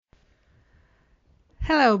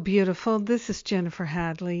Hello, beautiful. This is Jennifer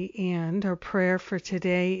Hadley, and our prayer for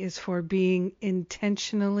today is for being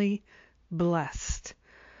intentionally blessed.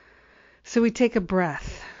 So we take a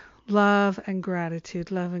breath. Love and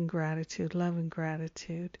gratitude, love and gratitude, love and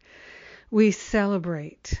gratitude. We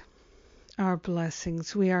celebrate our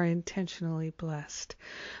blessings. We are intentionally blessed.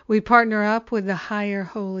 We partner up with the higher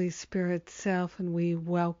Holy Spirit self, and we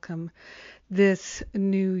welcome this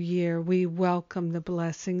new year. We welcome the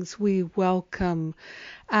blessings. We welcome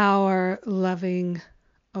our loving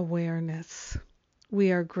awareness.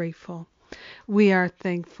 We are grateful. We are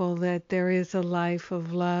thankful that there is a life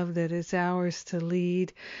of love that is ours to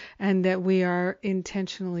lead and that we are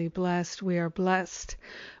intentionally blessed. We are blessed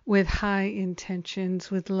with high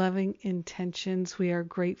intentions, with loving intentions. We are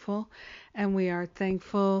grateful and we are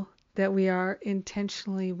thankful that we are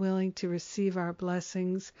intentionally willing to receive our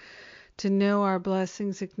blessings, to know our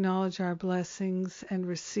blessings, acknowledge our blessings, and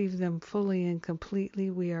receive them fully and completely.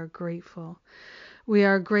 We are grateful. We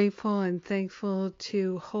are grateful and thankful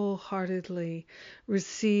to wholeheartedly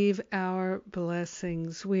receive our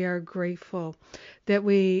blessings. We are grateful that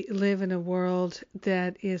we live in a world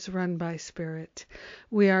that is run by Spirit.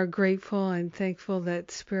 We are grateful and thankful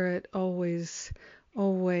that Spirit always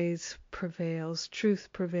prevails. Truth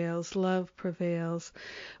prevails. Love prevails.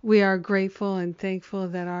 We are grateful and thankful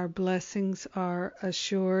that our blessings are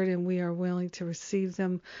assured and we are willing to receive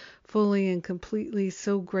them fully and completely.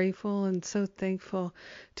 So grateful and so thankful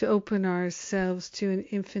to open ourselves to an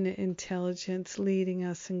infinite intelligence leading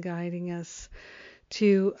us and guiding us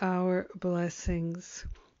to our blessings.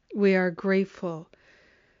 We are grateful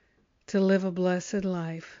to live a blessed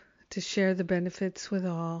life, to share the benefits with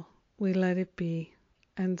all. We let it be.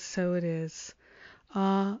 And so it is.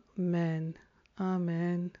 Amen.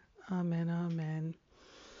 Amen. Amen.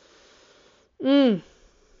 Amen.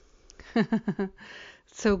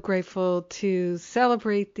 So grateful to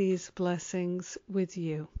celebrate these blessings with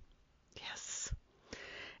you. Yes.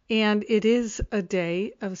 And it is a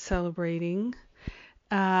day of celebrating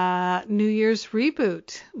New Year's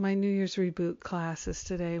Reboot. My New Year's Reboot class is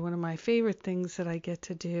today, one of my favorite things that I get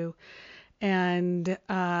to do. And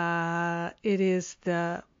it is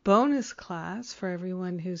the bonus class for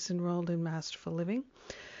everyone who's enrolled in Masterful Living.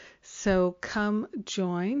 So come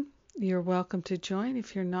join. You're welcome to join.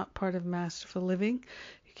 If you're not part of Masterful Living,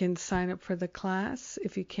 you can sign up for the class.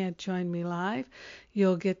 If you can't join me live,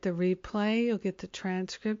 you'll get the replay, you'll get the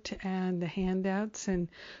transcript and the handouts, and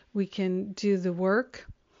we can do the work,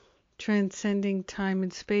 transcending time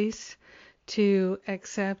and space, to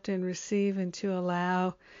accept and receive and to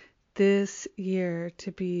allow this year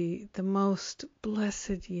to be the most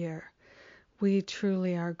blessed year. We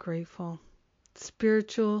truly are grateful.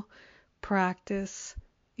 Spiritual practice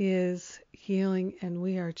is healing, and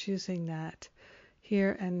we are choosing that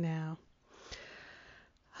here and now.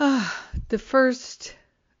 The first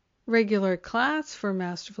regular class for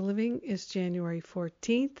Masterful Living is January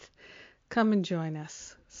 14th. Come and join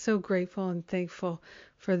us. So grateful and thankful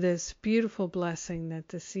for this beautiful blessing that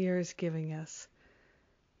this year is giving us.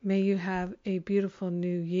 May you have a beautiful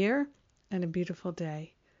new year and a beautiful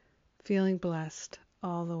day. Feeling blessed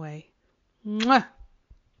all the way. Mwah!